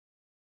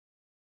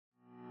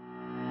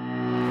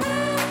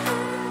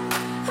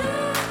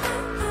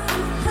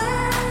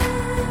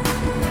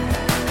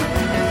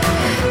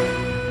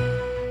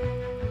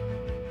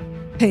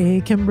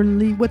Hey,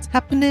 Kimberly, what's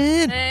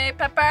happening? Hey,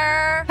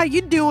 Pepper. How you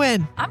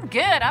doing? I'm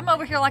good. I'm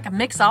over here like a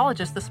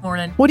mixologist this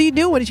morning. What are you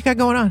doing? What did you got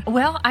going on?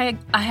 Well, I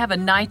have a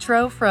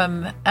nitro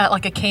from,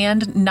 like a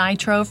canned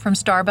nitro from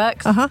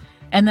Starbucks. Uh-huh.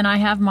 And then I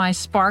have my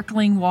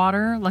sparkling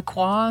water,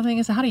 LaCroix, I think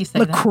is, how do you say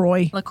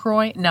LaCroix. that?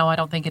 LaCroix? No, I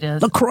don't think it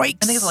is. LaCroix.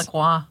 I think it's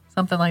LaCroix,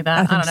 something like that.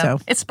 I think don't know.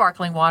 so. It's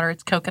sparkling water.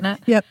 It's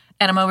coconut. Yep.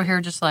 And I'm over here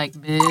just like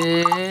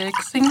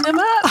mixing them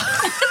up.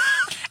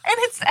 And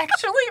it's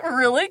actually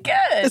really good.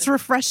 It's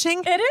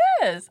refreshing. It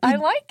is. I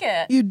like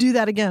it. You do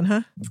that again,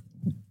 huh?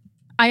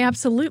 I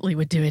absolutely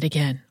would do it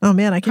again. Oh,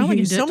 man, I can Probably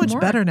hear you do it so much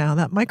tomorrow. better now.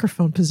 That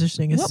microphone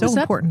positioning is What so was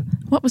up? important.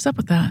 What was up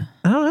with that?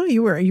 I don't know.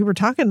 You were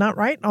talking not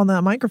right on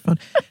that microphone.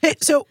 Hey,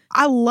 so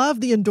I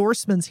love the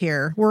endorsements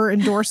here. We're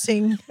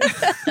endorsing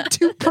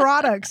 2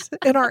 products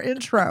in our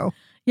intro.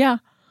 Yeah.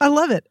 I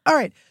love it. All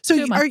right. So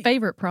Two of my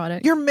favorite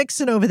products. you're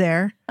mixing over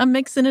there. I'm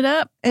mixing it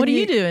up. And What are you-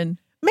 you doing?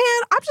 Man,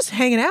 I'm just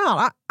hanging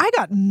out. I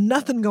got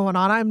nothing going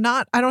on.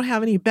 I don't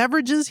have any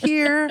beverages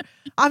here.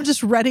 I'm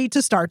just ready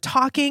to start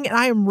talking, and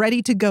I am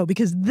ready to go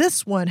because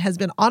this one has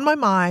been on my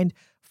mind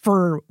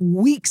for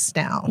weeks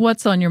now.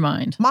 What's on your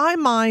mind? My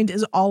mind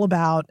is all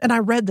about, and I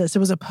read this, it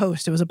was a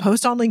post on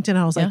LinkedIn. And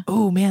I was like,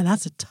 oh man,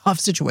 that's a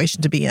tough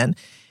situation to be in.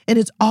 And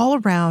it's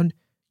all around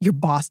your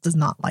boss does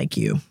not like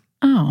you.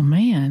 Oh,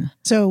 man.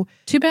 So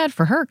Too bad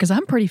for her because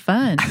I'm pretty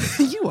fun.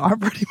 you are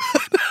pretty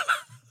much.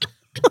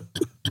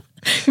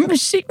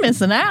 She's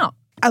missing out.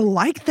 I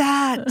like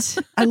that.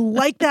 I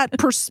like that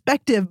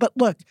perspective. But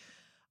look,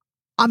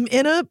 I'm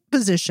in a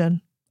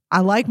position. I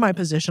like my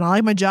position. I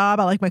like my job.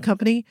 I like my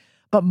company.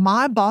 But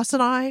my boss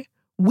and I,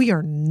 we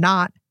are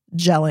not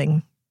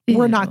gelling.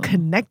 We're not Ew.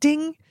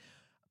 connecting.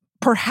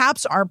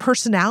 Perhaps our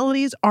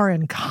personalities are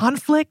in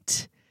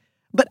conflict.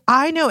 But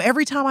I know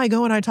every time I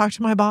go and I talk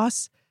to my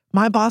boss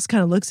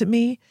kind of looks at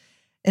me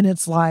and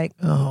it's like,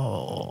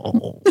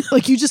 oh,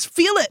 like you just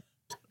feel it,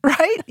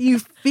 right? You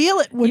feel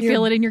it when You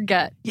feel it in your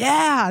gut.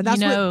 Yeah. That's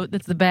You know,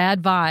 that's the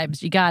bad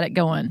vibes. You got it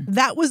going.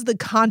 that was the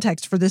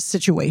context for this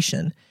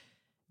situation.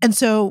 And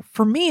so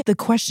for me, the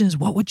question is,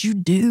 what would you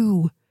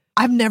do?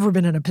 I've never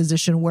been in a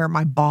position where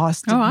my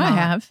boss did I not.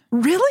 have.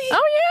 Really?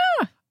 Oh,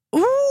 yeah.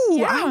 Ooh,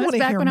 Yeah, I it's want to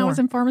back hear when more. I was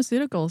in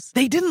pharmaceuticals.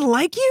 They didn't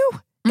like you?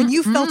 And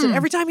you felt it Mm-mm.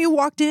 every time you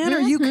walked in? Or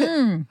you could.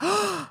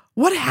 Mhm.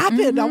 What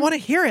happened? I Mhm. want to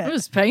hear It it.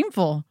 was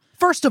painful.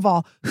 First of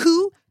all,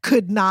 who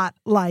could not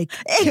like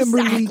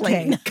Kimberly Exactly.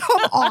 K?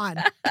 Come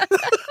on.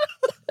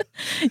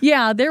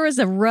 Yeah, there was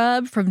a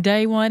rub from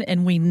day one,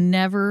 and we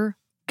never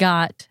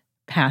got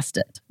past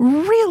it.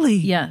 Really?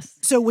 Yes.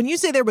 So when you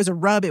say there was a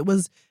rub, it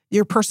was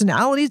your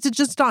personalities did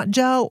just not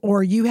gel,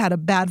 or you had a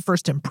bad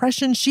first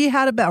impression. She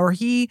had a bad, or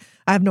he,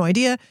 I have no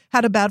idea,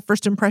 had a bad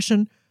first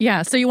impression.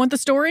 Yeah. So you want the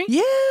story?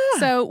 Yeah.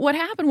 So what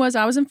happened was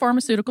I was in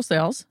pharmaceutical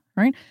sales,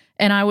 right?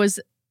 And I was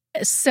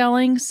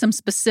selling some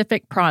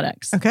specific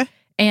products. Okay.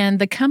 And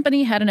the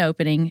company had an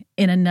opening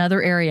in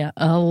another area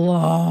a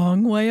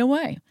long way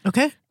away.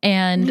 Okay.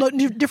 And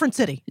Different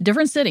city.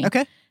 different city.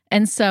 Okay.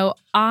 And so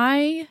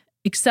I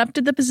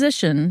accepted the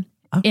position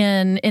Oh.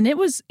 and it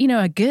was,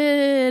 a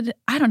good,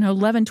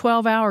 11,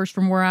 12 hours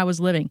from where I was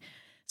living.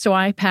 So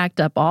I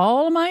packed up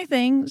all of my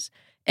things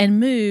and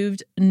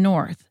moved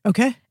north.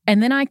 Okay.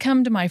 And then I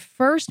come to my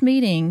first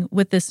meeting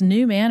with this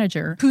new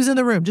manager, Who's in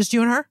the room? Just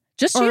you and her?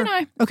 just Or- you and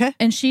I. Okay.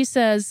 And she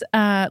says,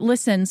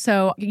 listen,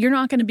 so you're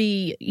not going to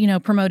be,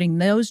 promoting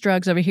those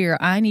drugs over here.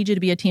 I need you to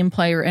be a team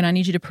player and I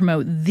need you to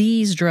promote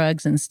these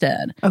drugs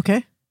instead.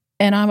 Okay.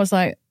 And I was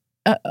like,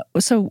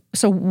 so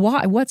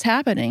why? What's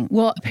happening?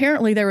 Well,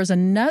 apparently there was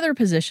another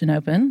position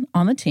open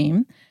on the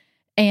team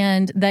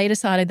and they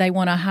decided they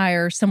want to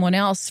hire someone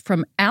else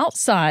from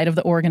outside of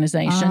the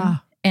organization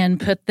Ah. and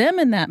put them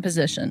in that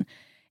position.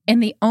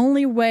 And the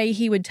only way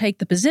he would take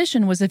the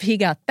position was if he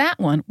got that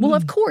one. Well,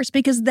 of course,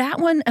 because that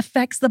one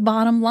affects the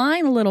bottom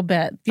line a little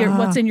bit,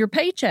 what's in your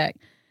paycheck.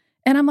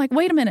 And I'm like,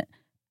 wait a minute.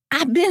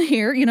 I've been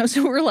here,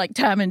 so we're like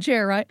time and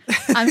chair, right?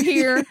 I'm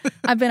here.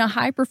 I've been a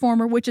high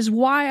performer, which is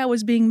why I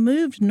was being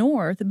moved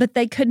north, but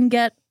they couldn't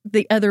get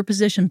the other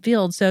position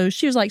filled. So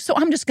she was like, so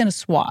I'm just going to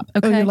swap.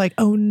 Okay. Oh, you're like,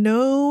 oh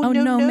no, Oh,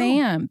 no, no.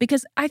 ma'am.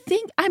 Because I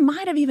think I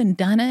might have even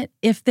done it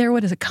if there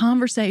was a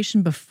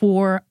conversation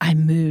before I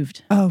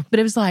moved. Oh, But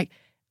it was like,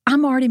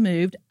 I'm already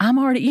moved. I'm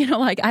already,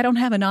 I don't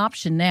have an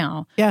option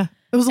now. yeah.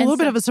 It was a And little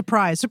bit so- of a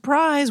surprise.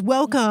 Surprise,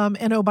 welcome.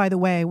 And oh, by the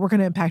way, we're going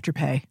to impact your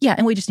pay. Yeah,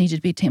 and we just need you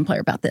to be a team player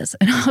about this.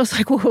 And I was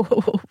like,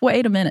 whoa,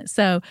 wait a minute.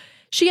 So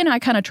she and I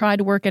kind of tried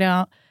to work it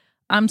out.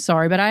 I'm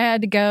sorry, but I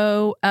had to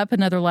go up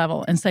another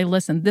level and say,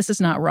 listen, this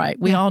is not right.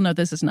 We all know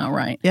this is not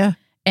right. Yeah.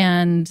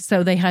 And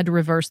so they had to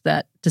reverse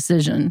that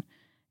decision.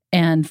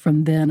 And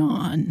from then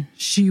on,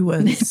 She it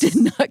was. did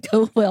not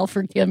go well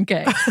for Kim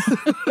K.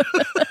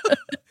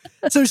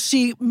 So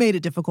she made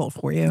it difficult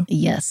for you.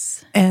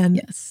 Yes. And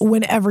Yes.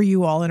 whenever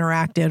you all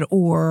interacted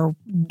or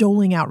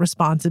doling out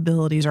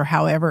responsibilities or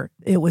however,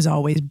 it was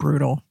always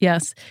brutal.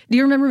 Yes. Do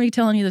you remember me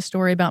telling you the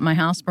story about my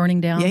house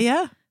burning down?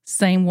 Yeah.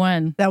 Same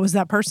one. That was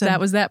that person. That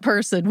was that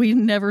person. We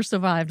never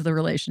survived the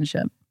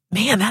relationship.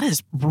 Man, that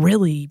is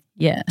really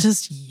Yeah.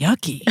 just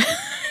yucky.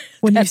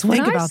 When That's you what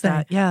think I about say.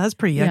 that. Yeah, that's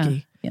pretty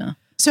yucky. Yeah.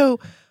 So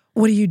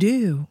what do you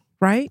do,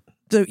 right?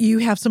 So you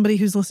have somebody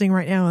who's listening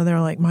right now and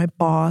they're like, my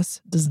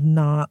boss does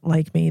not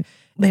like me.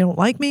 They don't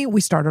like me.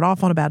 We started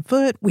off on a bad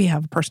foot. We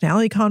have a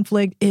personality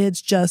conflict.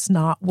 It's just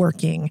not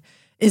working.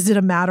 Is it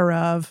a matter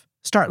of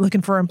start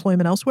looking for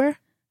employment elsewhere?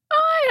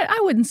 I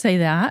wouldn't say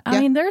that. Yeah. I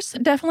mean, there's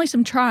definitely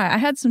some try. I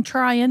had some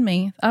try in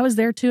me. I was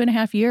there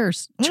 2.5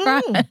 years.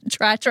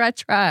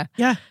 Try.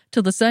 Yeah.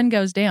 Till the sun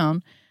goes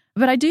down.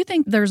 But I do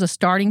think there's a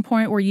starting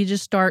point where you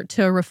just start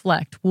to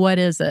reflect. What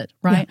is it,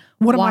 right?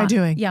 Yeah. What am I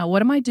doing? Yeah,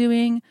 what am I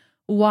doing?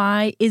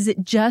 Why? Is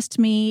it just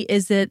me?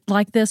 Is it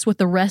like this with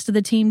the rest of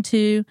the team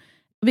too?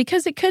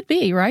 Because it could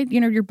be, right? You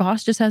know, your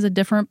boss just has a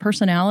different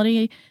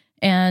personality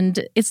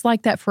and it's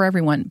like that for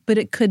everyone, but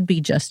it could be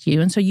just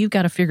you. And so you've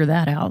got to figure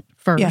that out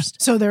first. Yeah.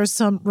 So there's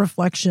some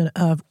reflection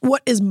of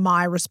what is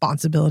my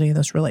responsibility in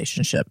this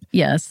relationship?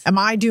 Yes. Am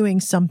I doing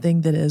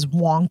something that is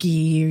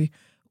wonky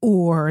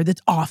or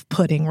that's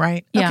off-putting,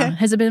 right? Yeah. Okay.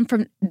 Has it been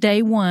from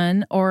day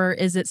one or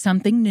is it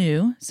something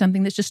new,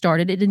 something that's just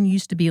started? It didn't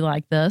used to be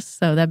like this.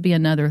 So that'd be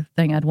another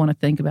thing I'd want to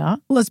think about.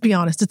 Let's be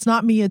honest. It's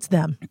not me, it's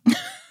them.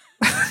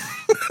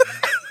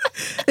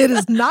 It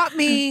is not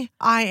me.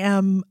 I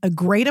am a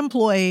great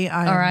employee.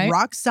 I am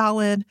rock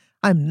solid.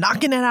 I'm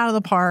knocking it out of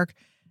the park.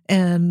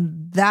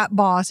 And that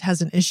boss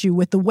has an issue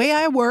with the way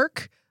I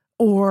work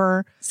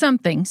or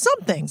something.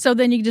 So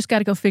then you just got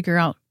to go figure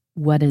out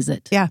what is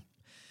it. Yeah.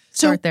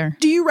 Start there.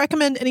 Do you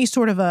recommend any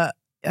sort of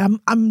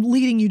I'm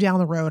leading you down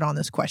the road on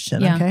this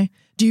question, Yeah. okay?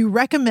 Do you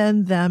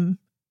recommend them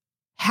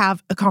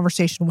have a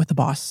conversation with the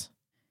boss?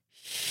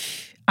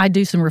 I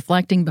do some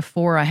reflecting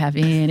before I have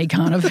any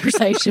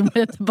conversation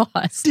with the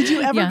boss. Did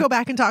you ever go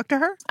back and talk to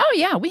her? Oh,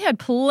 yeah. We had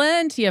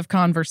plenty of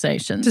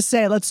conversations. To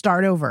say, let's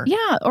start over.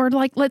 Yeah. Or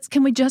like,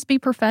 can we just be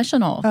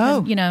professional? Oh.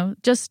 And, you know,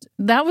 just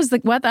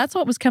that's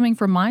what was coming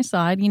from my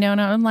side, you know,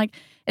 and I'm like,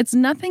 it's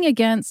nothing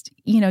against,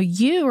 you know,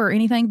 you or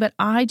anything, but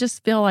I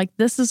just feel like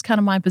this is kind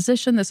of my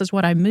position. This is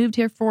what I moved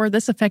here for.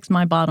 This affects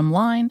my bottom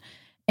line.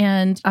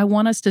 And I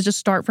want us to just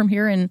start from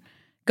here and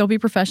go be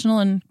professional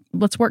and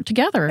let's work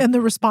together. And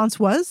the response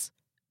was?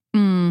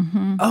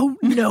 Mm-hmm. Oh,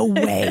 no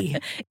way.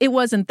 It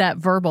wasn't that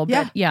verbal,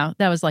 but yeah,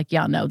 that was like,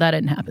 yeah, no, that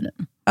didn't happen.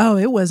 Oh,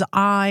 it was,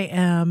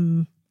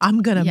 I'm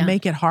going to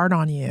make it hard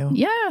on you.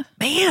 Yeah.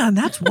 Man,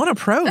 that's one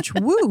approach.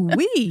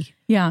 Woo-wee.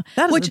 Yeah.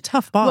 That is a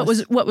tough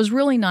boss. What was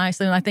really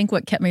nice, and I think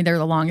what kept me there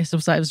the longest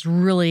was I had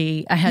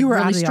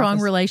really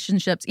strong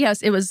relationships.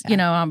 Yes, it was, you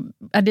know,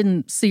 I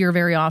didn't see her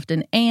very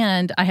often,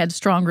 and I had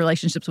strong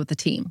relationships with the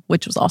team,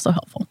 which was also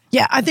helpful.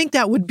 Yeah, I think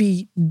that would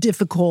be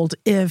difficult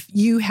if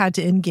you had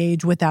to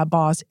engage with that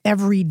boss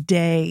every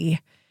day.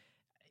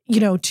 You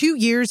know, 2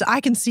 years,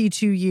 I can see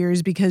 2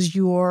 years because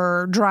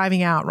you're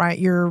driving out, right?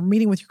 You're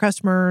meeting with your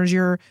customers.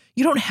 You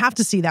don't have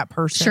to see that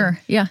person. Sure,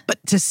 yeah. But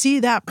to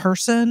see that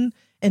person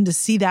and to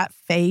see that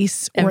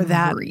face or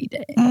every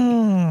day.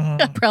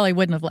 I probably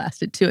wouldn't have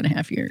lasted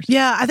 2.5 years.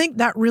 Yeah, I think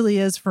that really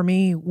is for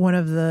me one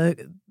of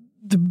the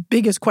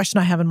biggest question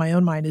I have in my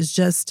own mind is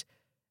just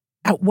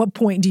at what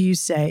point do you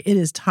say it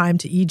is time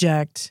to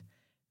eject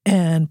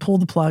and pull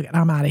the plug and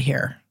I'm out of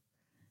here,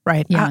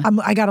 right? Yeah.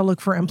 I got to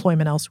look for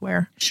employment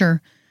elsewhere.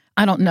 Sure.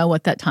 I don't know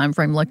what that time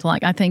frame looked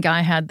like. I think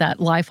I had that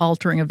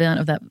life-altering event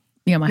of that,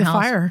 you know, my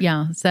house. Fire.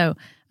 Yeah. So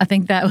I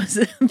think that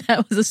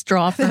was a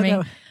straw for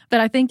me. But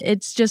I think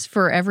it's just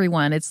for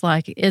everyone. It's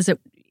like, is it,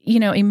 you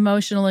know,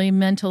 emotionally,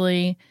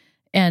 mentally,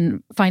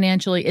 and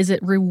financially, is it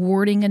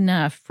rewarding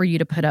enough for you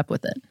to put up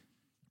with it?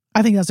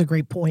 I think that's a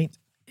great point.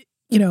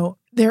 You know,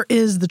 there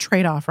is the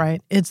trade-off,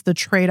 right? It's the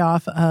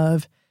trade-off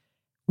of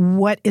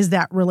what is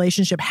that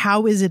relationship?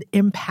 How is it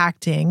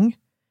impacting?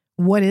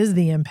 What is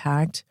the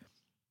impact?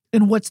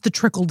 And what's the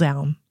trickle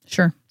down?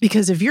 Sure.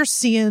 Because if you're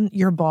seeing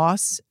your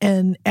boss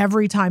and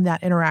every time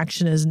that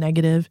interaction is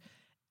negative,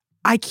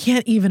 I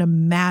can't even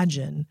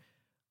imagine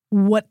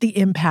what the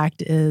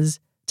impact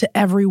is to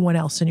everyone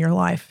else in your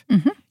life.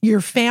 Mm-hmm.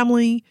 Your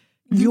family,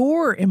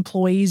 your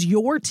employees,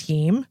 your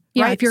team.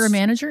 Yeah, right? If you're a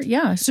manager,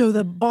 yeah. So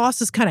the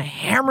boss is kind of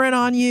hammering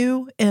on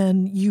you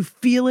and you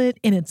feel it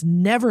and it's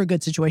never a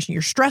good situation.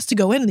 You're stressed to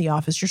go into the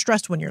office. You're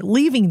stressed when you're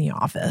leaving the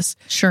office.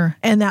 Sure.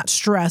 And that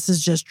stress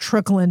is just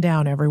trickling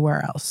down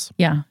everywhere else.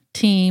 Yeah.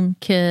 Team,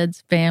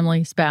 kids,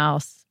 family,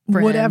 spouse,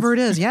 friends. Whatever it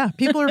is. Yeah.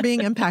 People are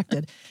being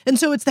impacted. And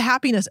so it's the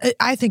happiness.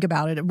 I think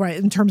about it, right,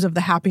 in terms of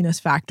the happiness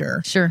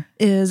factor. Sure.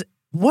 Is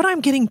what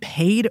I'm getting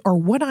paid or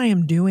what I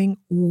am doing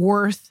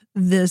worth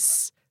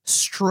this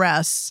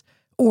stress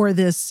or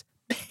this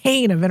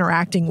pain of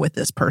interacting with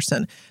this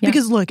person? Yeah.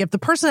 Because look, if the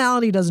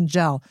personality doesn't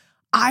gel,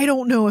 I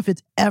don't know if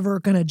it's ever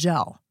going to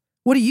gel.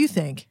 What do you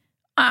think?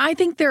 I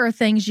think there are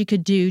things you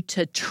could do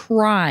to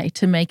try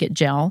to make it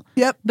gel.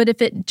 Yep. But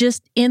if it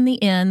just, in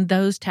the end,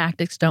 those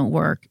tactics don't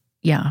work,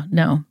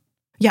 no.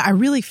 Yeah, I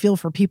really feel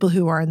for people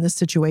who are in this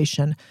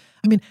situation.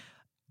 I mean,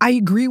 I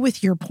agree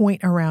with your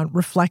point around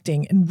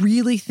reflecting and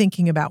really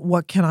thinking about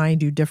what can I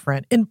do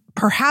different. And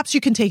perhaps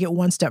you can take it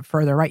one step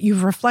further, right?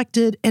 You've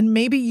reflected and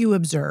maybe you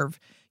observe.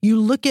 You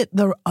look at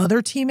the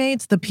other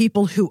teammates, the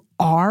people who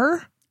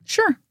are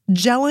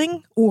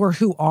gelling or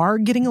who are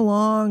getting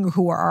along or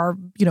who are,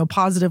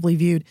 positively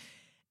viewed,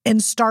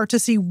 and start to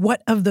see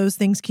what of those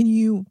things can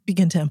you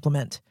begin to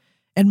implement.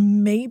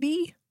 And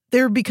maybe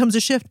there becomes a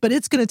shift, but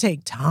it's going to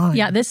take time.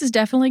 Yeah, this is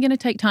definitely going to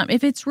take time.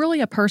 If it's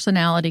really a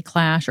personality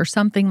clash or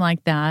something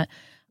like that,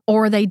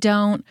 or they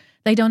don't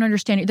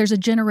understand it, there's a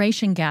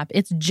generation gap.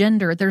 It's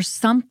gender. There's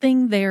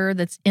something there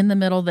that's in the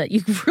middle that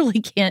you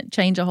really can't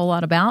change a whole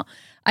lot about.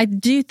 I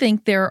do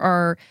think there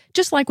are,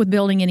 just like with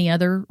building any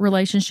other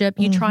relationship,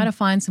 you try to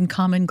find some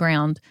common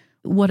ground.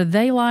 What do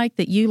they like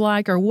that you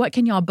like, or what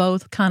can y'all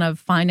both kind of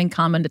find in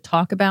common to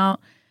talk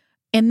about?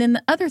 And then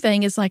the other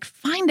thing is like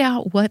find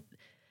out what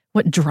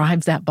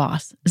drives that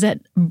boss. Is that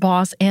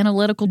boss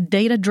analytical,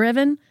 data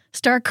driven?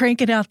 Start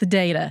cranking out the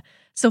data.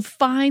 So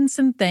find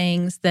some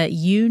things that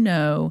you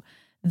know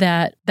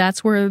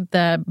that's where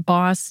the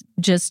boss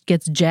just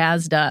gets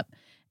jazzed up,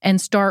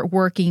 and start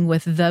working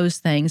with those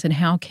things. And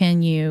how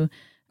can you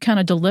kind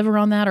of deliver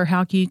on that, or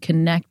how can you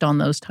connect on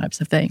those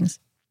types of things?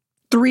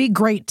 3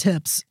 great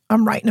tips.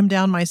 I'm writing them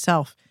down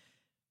myself.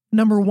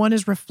 Number 1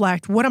 is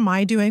reflect. What am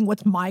I doing?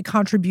 What's my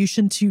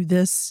contribution to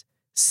this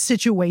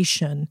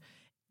situation?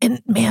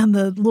 And man,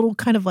 the little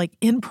kind of like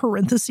in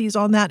parentheses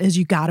on that is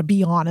you got to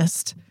be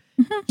honest.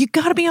 You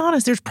got to be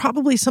honest. There's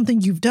probably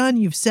something you've done,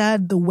 you've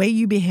said, the way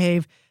you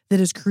behave that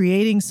is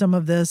creating some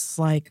of this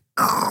like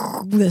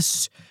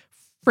this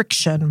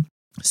friction.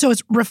 So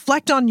it's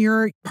reflect on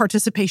your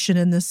participation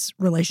in this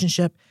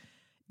relationship.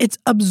 It's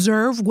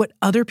observe what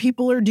other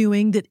people are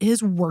doing that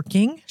is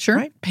working. Sure.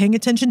 Right? Paying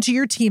attention to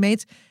your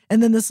teammates.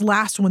 And then this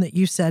last one that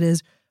you said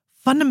is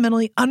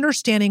fundamentally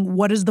understanding,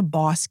 what does the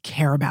boss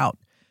care about?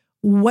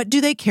 What do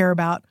they care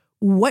about?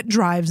 What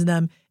drives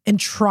them? And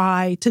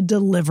try to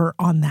deliver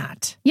on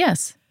that.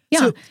 Yes. Yeah.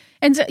 So,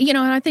 and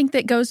I think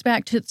that goes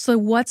back to, so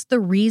what's the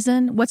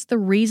reason? What's the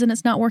reason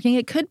it's not working?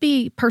 It could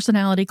be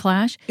personality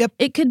clash. Yep.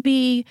 It could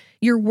be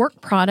your work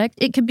product.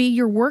 It could be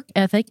your work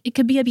ethic. It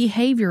could be a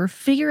behavior.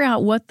 Figure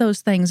out what those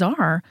things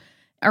are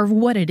or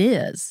what it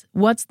is.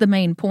 What's the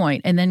main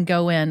point? And then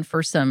go in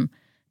for some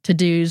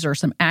to-dos or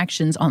some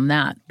actions on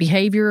that.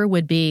 Behavior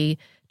would be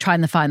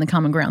trying to find the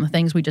common ground, the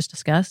things we just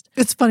discussed.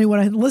 It's funny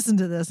when I listen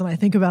to this and I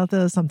think about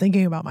this, I'm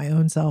thinking about my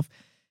own self,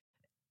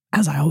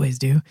 as I always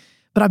do.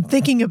 But I'm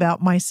thinking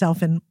about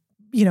myself, and,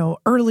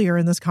 earlier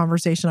in this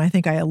conversation, I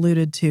think I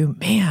alluded to,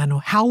 man,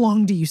 how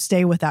long do you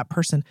stay with that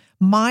person?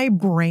 My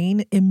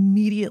brain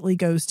immediately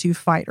goes to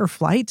fight or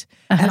flight,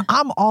 and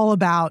I'm all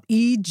about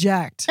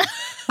eject.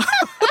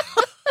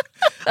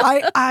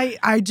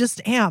 I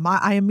just am.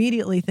 I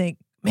immediately think,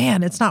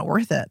 man, it's not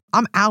worth it.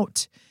 I'm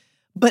out.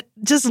 But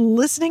just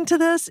listening to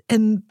this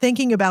and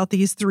thinking about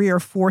these 3 or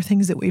 4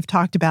 things that we've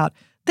talked about,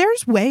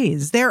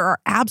 there are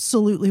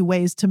absolutely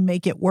ways to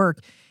make it work.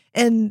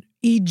 And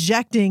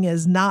ejecting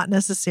is not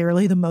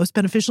necessarily the most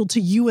beneficial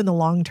to you in the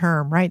long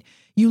term, right?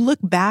 You look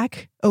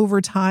back over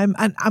time,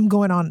 and I'm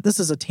going on, this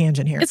is a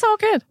tangent here. It's all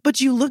good.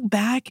 But you look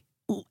back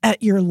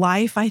at your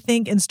life, I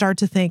think, and start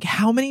to think,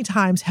 how many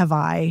times have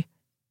I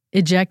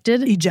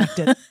ejected?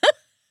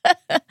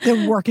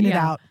 Then working it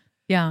out.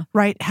 Yeah.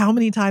 Right? How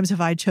many times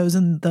have I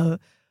chosen the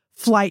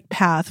flight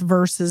path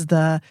versus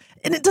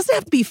and it doesn't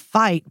have to be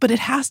fight, but it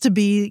has to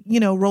be,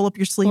 roll up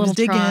your sleeves,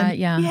 dig in.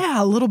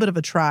 Yeah, a little bit of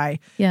a try.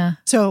 Yeah.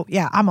 So,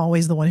 I'm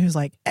always the one who's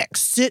like,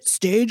 exit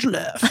stage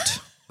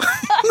left.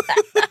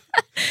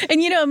 And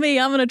me,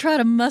 I'm going to try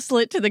to muscle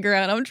it to the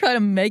ground. I'm going to try to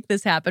make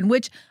this happen,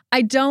 which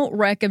I don't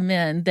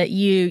recommend that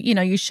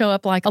you show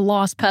up like a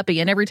lost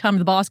puppy, and every time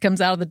the boss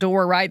comes out of the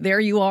door, right, there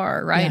you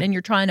are, right? Yeah. And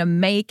you're trying to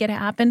make it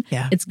happen.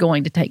 Yeah. It's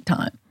going to take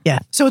time. Yeah.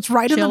 So it's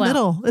right Chill in the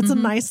middle. out. It's a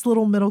nice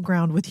little middle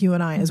ground with you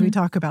and I as we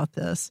talk about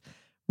this.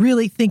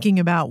 Really thinking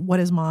about what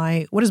is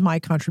my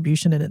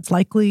contribution, and it's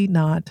likely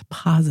not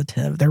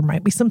positive. There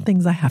might be some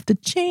things I have to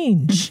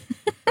change.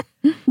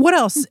 What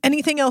else?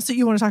 Anything else that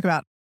you want to talk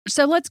about?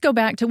 So let's go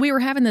back to, we were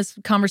having this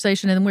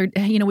conversation, and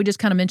we just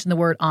kind of mentioned the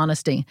word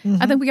honesty.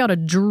 I think we got to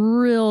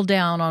drill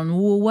down on,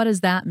 well, what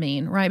does that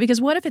mean, right? Because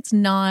what if it's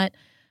not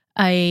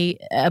a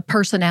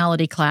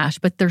personality clash,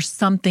 but there's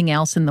something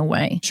else in the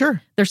way?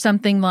 Sure. There's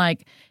something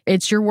like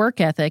it's your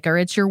work ethic, or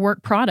it's your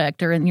work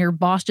product, and your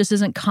boss just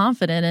isn't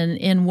confident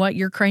in what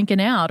you're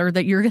cranking out, or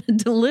that you're going to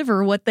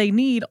deliver what they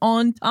need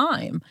on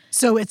time.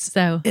 So it's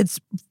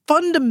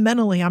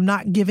fundamentally, I'm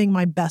not giving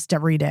my best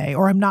every day,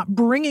 or I'm not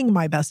bringing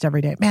my best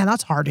every day. Man,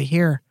 that's hard to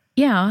hear.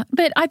 Yeah,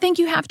 but I think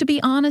you have to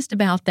be honest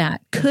about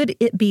that. Could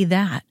it be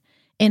that?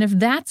 And if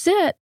that's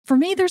it, for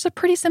me, there's a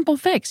pretty simple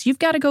fix. You've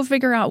got to go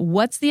figure out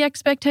what's the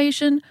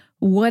expectation,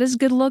 what does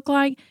good look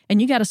like,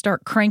 and you got to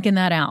start cranking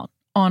that out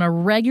on a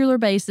regular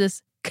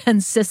basis,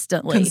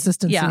 consistently.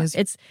 Consistency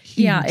is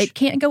huge. It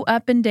can't go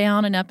up and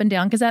down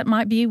because that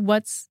might be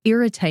what's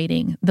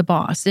irritating the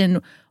boss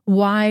and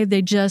why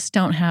they just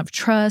don't have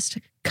trust,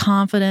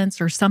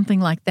 confidence, or something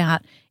like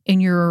that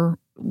in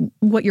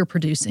what you're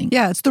producing.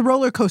 Yeah, it's the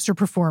roller coaster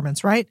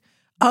performance, right?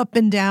 Up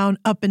and down,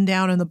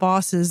 and the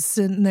boss is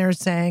sitting there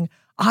saying,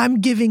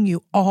 I'm giving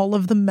you all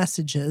of the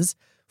messages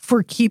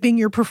for keeping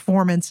your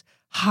performance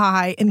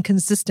high and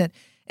consistent.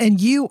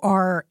 And you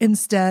are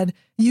instead,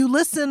 You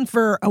listen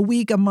for a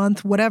week, a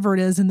month, whatever it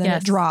is, and then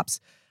Yes. it drops.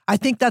 I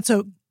think that's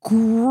a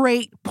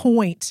great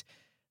point.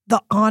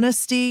 The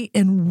honesty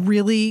and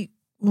really,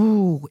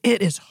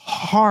 it is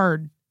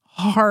hard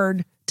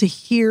to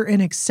hear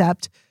and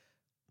accept.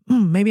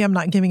 Maybe I'm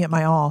not giving it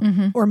my all,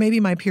 or maybe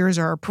my peers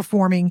are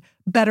performing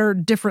better,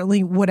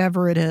 differently,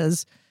 whatever it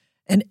is.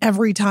 And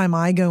every time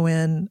I go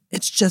in,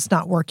 it's just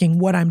not working.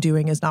 What I'm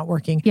doing is not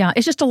working. Yeah,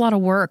 it's just a lot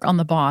of work on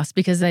the boss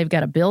because they've got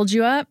to build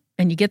you up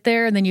and you get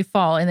there and then you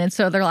fall. And then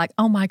so they're like,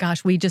 oh my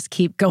gosh, we just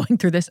keep going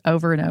through this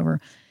over and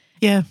over.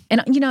 Yeah.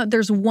 And,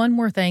 there's one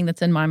more thing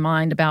that's in my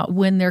mind about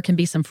when there can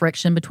be some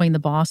friction between the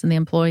boss and the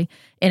employee.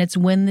 And it's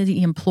when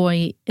the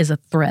employee is a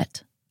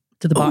threat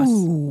to the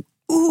boss.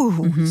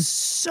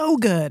 So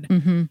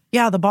good.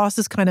 Yeah, the boss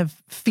is kind of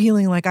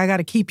feeling like, I got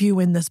to keep you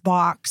in this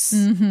box.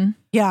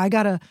 Yeah, I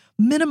got to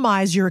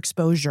minimize your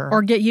exposure.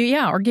 Or get you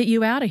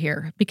out of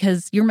here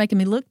because you're making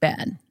me look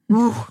bad.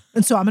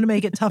 And so I'm going to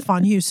make it tough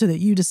on you so that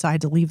you decide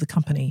to leave the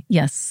company.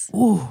 Yes.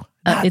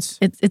 That's...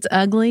 It's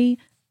ugly,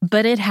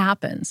 but it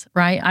happens,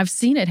 right? I've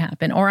seen it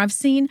happen. Or I've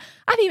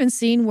even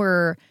seen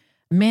where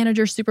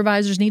managers,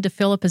 supervisors need to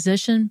fill a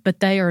position, but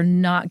they are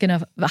not going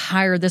to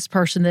hire this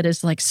person that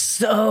is like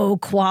so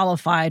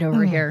qualified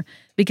over here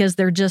because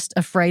they're just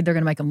afraid they're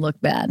going to make them look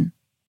bad.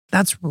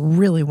 That's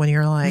really when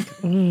you're like,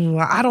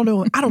 I don't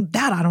know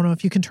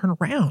if you can turn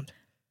around.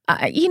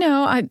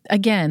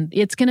 Again,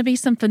 it's going to be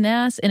some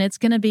finesse and it's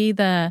going to be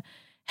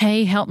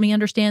hey, help me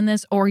understand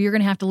this, or you're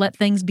going to have to let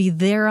things be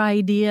their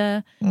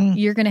idea.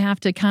 You're going to have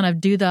to kind of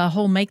do the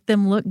whole make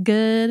them look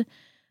good.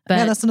 But,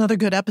 yeah, that's another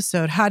good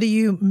episode. How do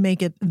you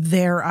make it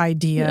their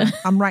idea?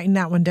 I'm writing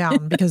that one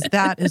down because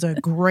that is a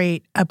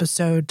great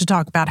episode to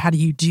talk about. How do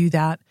you do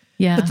that?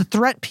 Yeah. But the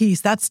threat piece,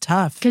 that's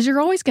tough. Because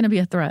you're always going to be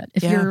a threat.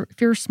 If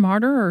you're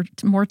smarter or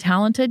more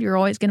talented, you're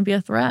always going to be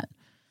a threat.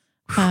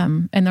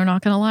 And they're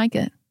not going to like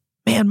it.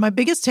 Man, my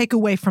biggest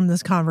takeaway from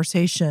this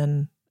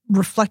conversation,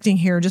 reflecting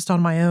here just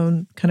on my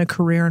own kind of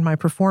career and my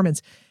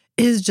performance,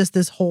 is just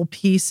this whole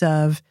piece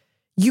of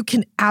you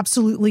can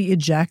absolutely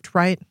eject,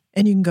 right?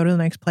 And you can go to the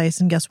next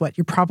place. And guess what?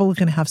 You're probably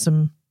going to have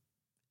some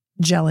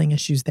gelling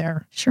issues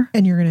there. Sure.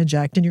 And you're going to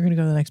eject and you're going to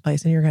go to the next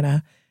place and you're going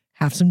to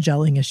have some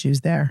gelling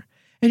issues there.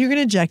 And you're going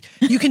to eject.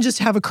 You can just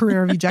have a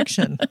career of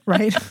ejection,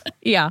 right?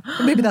 Yeah.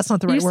 Maybe that's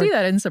not the right word. You see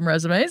that in some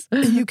resumes.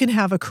 You can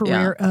have a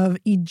career of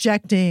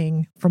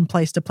ejecting from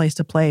place to place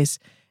to place.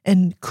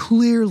 And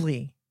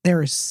clearly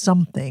there is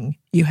something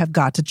you have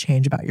got to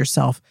change about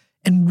yourself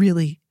and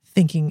really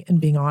thinking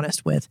and being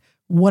honest with,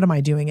 what am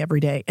I doing every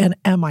day? And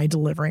am I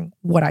delivering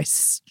what I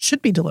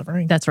should be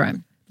delivering? That's right.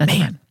 That's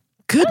right.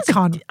 Good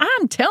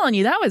I'm telling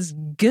you, that was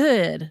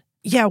good.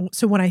 Yeah.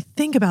 So when I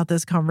think about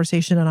this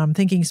conversation and I'm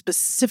thinking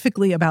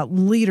specifically about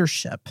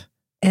leadership,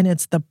 and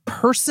it's the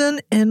person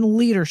in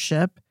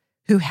leadership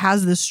who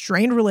has this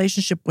strained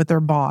relationship with their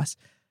boss,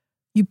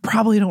 you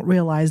probably don't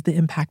realize the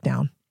impact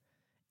down.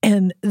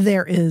 And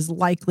there is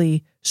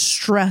likely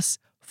stress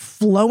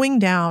flowing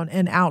down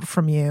and out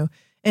from you.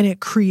 And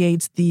it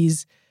creates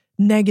these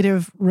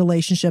negative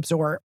relationships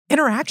or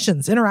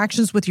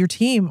interactions with your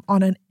team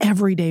on an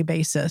everyday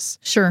basis.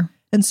 Sure.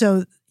 And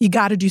so you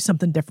got to do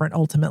something different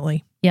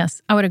ultimately.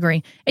 Yes, I would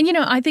agree. And,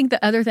 I think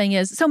the other thing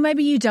is, so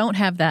maybe you don't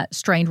have that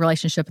strained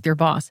relationship with your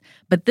boss,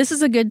 but this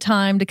is a good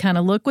time to kind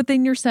of look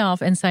within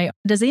yourself and say,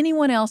 does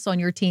anyone else on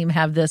your team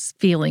have this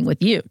feeling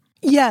with you?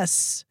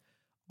 Yes,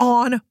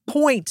 on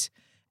point.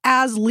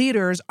 As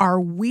leaders, are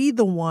we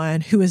the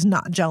one who is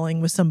not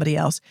gelling with somebody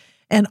else?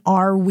 And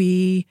are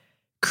we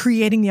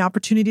creating the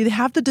opportunity to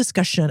have the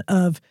discussion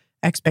of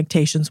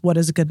expectations? What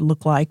does it good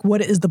look like?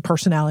 What is the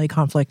personality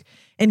conflict?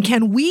 And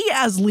can we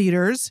as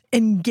leaders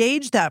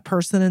engage that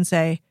person and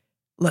say,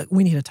 look,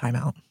 we need a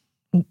timeout.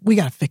 We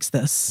got to fix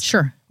this.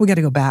 Sure. We got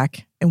to go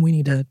back and we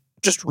need to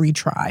just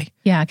retry.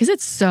 Yeah, because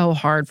it's so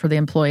hard for the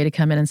employee to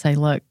come in and say,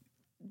 look,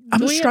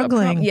 I'm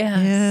struggling.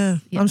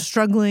 Yes. I'm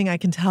struggling. I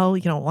can tell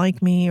you don't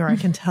like me, or I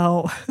can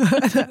tell.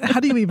 How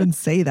do you even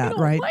say that,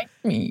 right? Like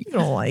me. You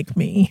don't like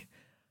me.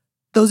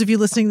 Those of you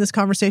listening to this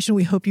conversation,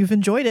 we hope you've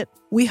enjoyed it.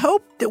 We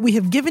hope that we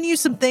have given you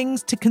some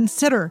things to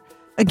consider.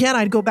 Again,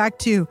 I'd go back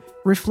to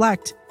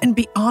reflect and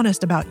be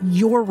honest about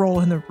your role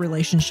in the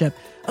relationship.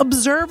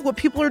 Observe what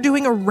people are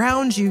doing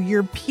around you,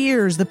 your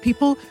peers, the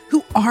people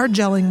who are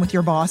gelling with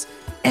your boss.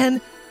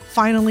 And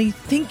finally,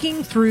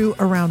 thinking through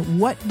around,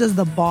 what does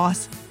the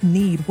boss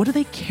need? What do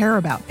they care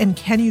about? And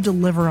can you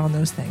deliver on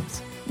those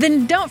things?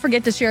 Then don't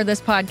forget to share this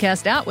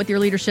podcast out with your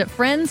leadership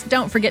friends.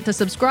 Don't forget to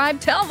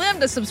subscribe. Tell them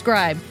to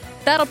subscribe.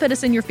 That'll put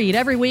us in your feed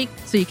every week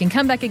so you can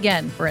come back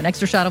again for an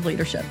extra shot of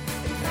leadership.